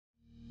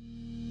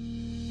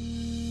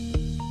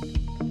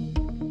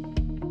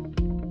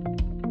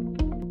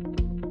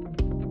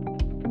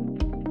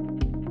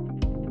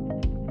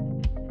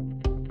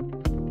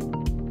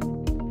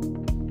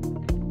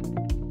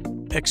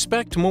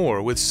Expect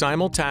more with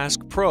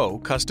SimulTask PRO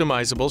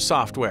customizable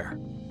software.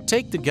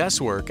 Take the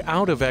guesswork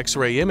out of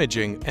X-ray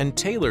imaging and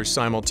tailor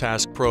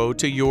SimulTask PRO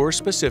to your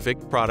specific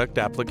product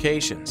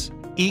applications.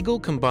 Eagle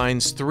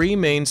combines three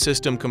main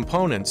system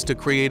components to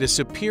create a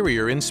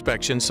superior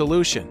inspection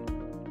solution.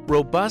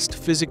 Robust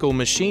physical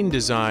machine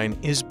design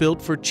is built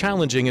for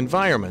challenging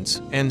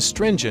environments and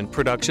stringent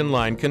production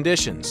line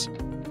conditions.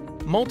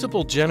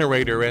 Multiple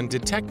generator and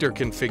detector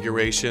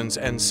configurations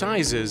and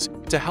sizes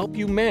to help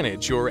you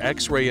manage your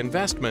X-ray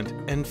investment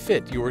and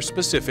fit your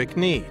specific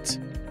needs.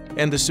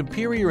 And the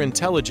superior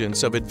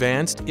intelligence of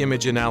advanced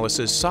image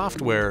analysis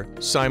software,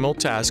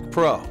 SimulTask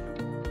PRO.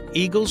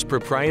 Eagle's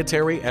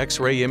proprietary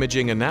X-ray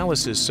imaging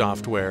analysis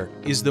software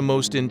is the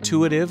most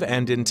intuitive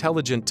and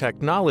intelligent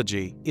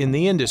technology in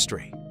the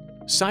industry.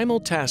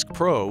 SimulTask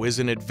PRO is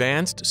an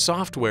advanced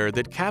software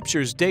that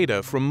captures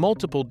data from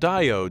multiple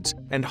diodes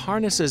and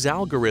harnesses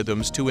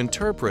algorithms to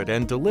interpret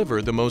and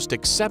deliver the most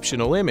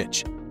exceptional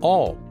image,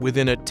 all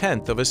within a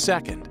tenth of a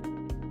second.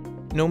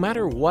 No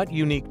matter what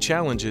unique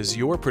challenges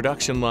your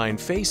production line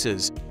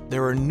faces,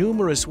 there are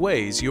numerous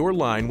ways your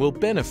line will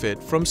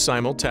benefit from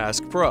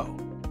SimulTask PRO.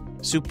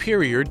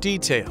 Superior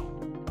detail.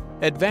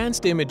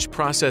 Advanced image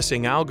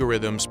processing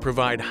algorithms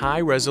provide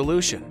high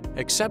resolution,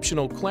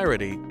 exceptional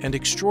clarity, and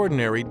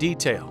extraordinary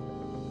detail.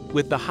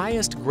 With the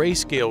highest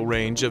grayscale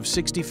range of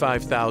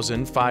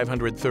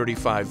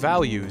 65,535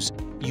 values,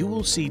 you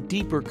will see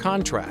deeper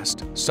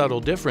contrast,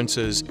 subtle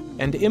differences,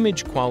 and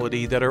image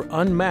quality that are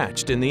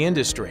unmatched in the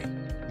industry,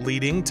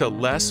 leading to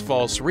less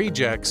false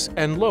rejects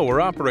and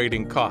lower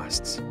operating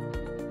costs.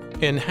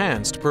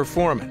 Enhanced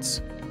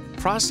performance.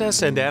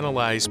 Process and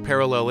analyze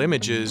parallel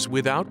images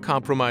without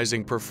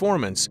compromising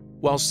performance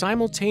while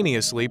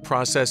simultaneously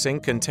processing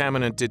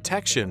contaminant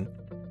detection,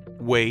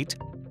 weight,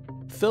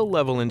 fill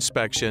level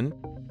inspection,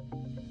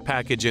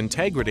 package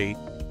integrity,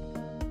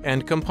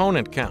 and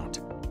component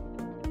count.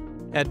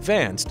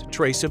 Advanced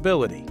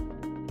traceability.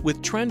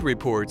 With trend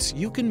reports,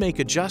 you can make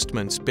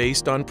adjustments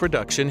based on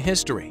production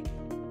history.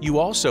 You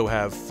also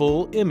have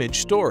full image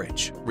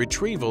storage,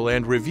 retrieval,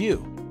 and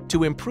review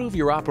to improve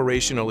your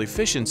operational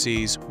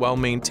efficiencies while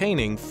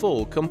maintaining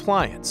full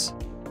compliance.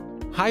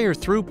 Higher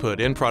throughput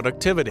and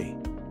productivity.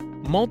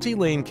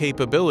 Multi-lane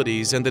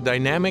capabilities and the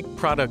dynamic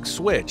product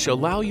switch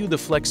allow you the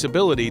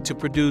flexibility to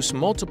produce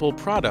multiple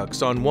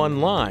products on one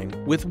line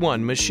with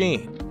one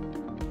machine.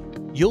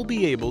 You'll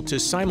be able to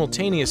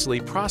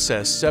simultaneously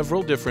process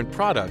several different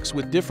products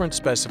with different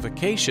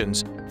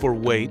specifications for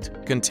weight,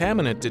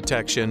 contaminant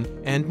detection,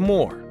 and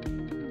more.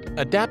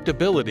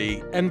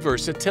 Adaptability and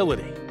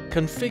versatility.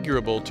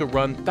 Configurable to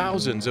run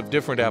thousands of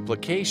different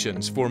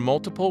applications for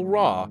multiple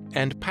raw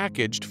and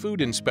packaged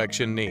food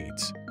inspection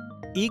needs.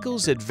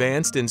 Eagle's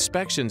advanced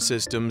inspection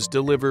systems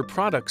deliver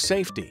product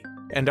safety,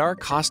 and our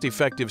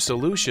cost-effective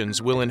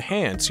solutions will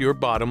enhance your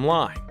bottom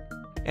line.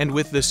 And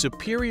with the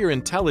superior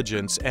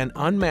intelligence and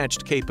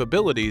unmatched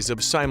capabilities of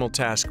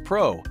SimulTask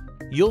PRO,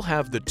 you'll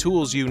have the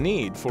tools you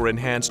need for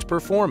enhanced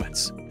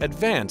performance,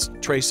 advanced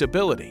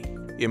traceability,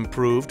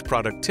 improved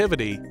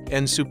productivity,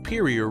 and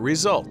superior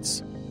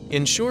results.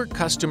 Ensure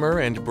customer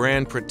and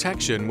brand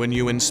protection when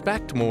you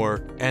inspect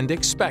more and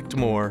expect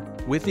more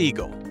with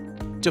Eagle.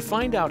 To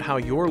find out how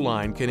your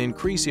line can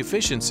increase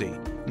efficiency,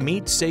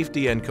 meet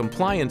safety and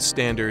compliance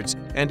standards,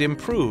 and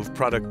improve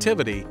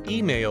productivity,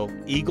 email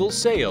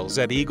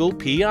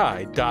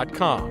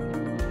eaglesales@eaglepi.com.